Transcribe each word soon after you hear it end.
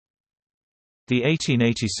The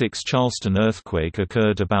 1886 Charleston earthquake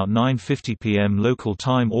occurred about 9:50 p.m. local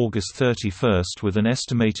time August 31 with an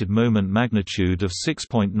estimated moment magnitude of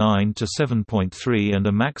 6.9 to 7.3 and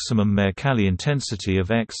a maximum Mercalli intensity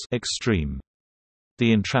of X extreme.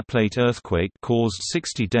 The intraplate earthquake caused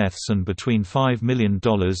 60 deaths and between $5 million and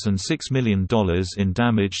 $6 million in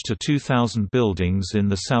damage to 2,000 buildings in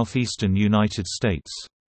the southeastern United States.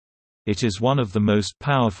 It is one of the most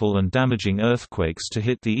powerful and damaging earthquakes to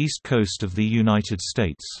hit the east coast of the United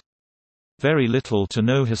States. Very little to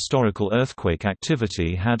no historical earthquake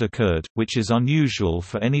activity had occurred, which is unusual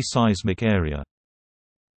for any seismic area.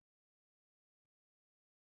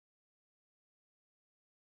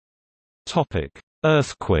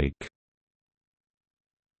 Earthquake.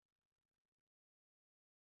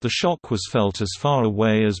 The shock was felt as far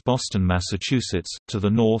away as Boston, Massachusetts, to the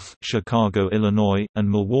north, Chicago, Illinois, and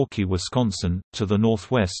Milwaukee, Wisconsin, to the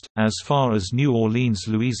northwest, as far as New Orleans,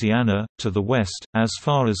 Louisiana, to the west, as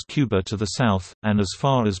far as Cuba to the south, and as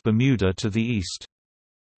far as Bermuda to the east.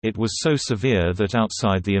 It was so severe that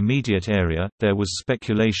outside the immediate area, there was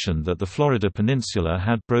speculation that the Florida Peninsula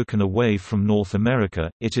had broken away from North America.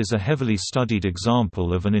 It is a heavily studied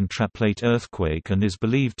example of an intraplate earthquake and is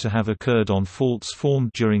believed to have occurred on faults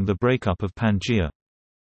formed during the breakup of Pangaea.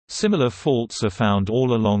 Similar faults are found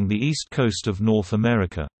all along the east coast of North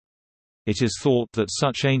America. It is thought that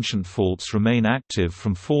such ancient faults remain active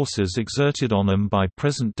from forces exerted on them by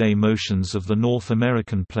present-day motions of the North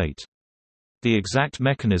American plate. The exact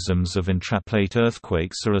mechanisms of intraplate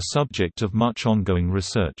earthquakes are a subject of much ongoing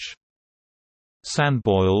research. Sand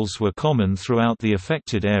boils were common throughout the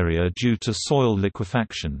affected area due to soil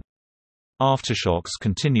liquefaction. Aftershocks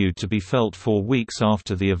continued to be felt for weeks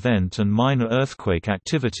after the event, and minor earthquake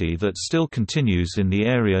activity that still continues in the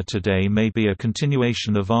area today may be a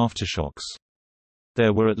continuation of aftershocks.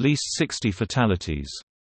 There were at least 60 fatalities.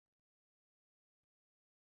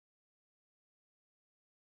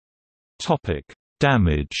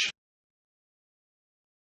 Damage.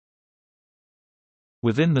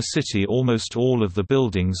 Within the city, almost all of the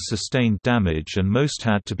buildings sustained damage and most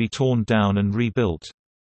had to be torn down and rebuilt.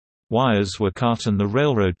 Wires were cut and the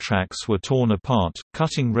railroad tracks were torn apart,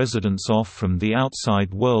 cutting residents off from the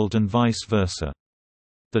outside world and vice versa.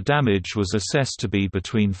 The damage was assessed to be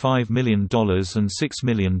between $5 million and $6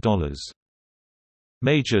 million.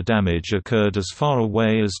 Major damage occurred as far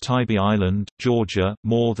away as Tybee Island, Georgia,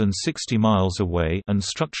 more than 60 miles away, and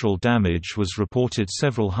structural damage was reported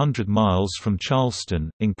several hundred miles from Charleston,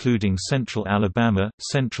 including central Alabama,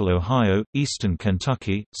 central Ohio, eastern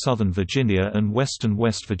Kentucky, southern Virginia and western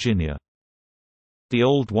West Virginia. The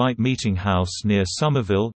old White Meeting House near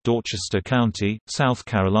Somerville, Dorchester County, South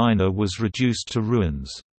Carolina was reduced to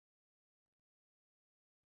ruins.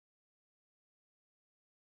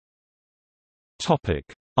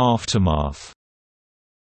 Aftermath.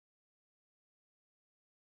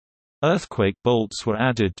 Earthquake bolts were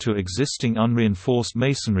added to existing unreinforced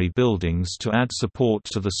masonry buildings to add support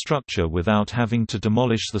to the structure without having to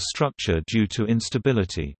demolish the structure due to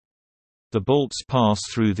instability. The bolts pass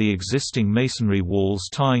through the existing masonry walls,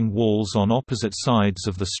 tying walls on opposite sides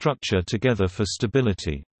of the structure together for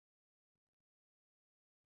stability.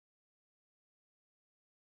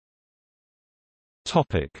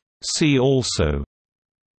 See also: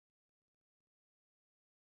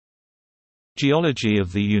 Geology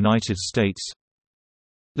of the United States,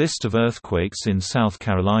 List of earthquakes in South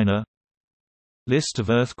Carolina, List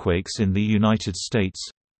of earthquakes in the United States,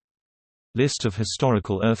 List of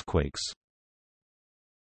historical earthquakes.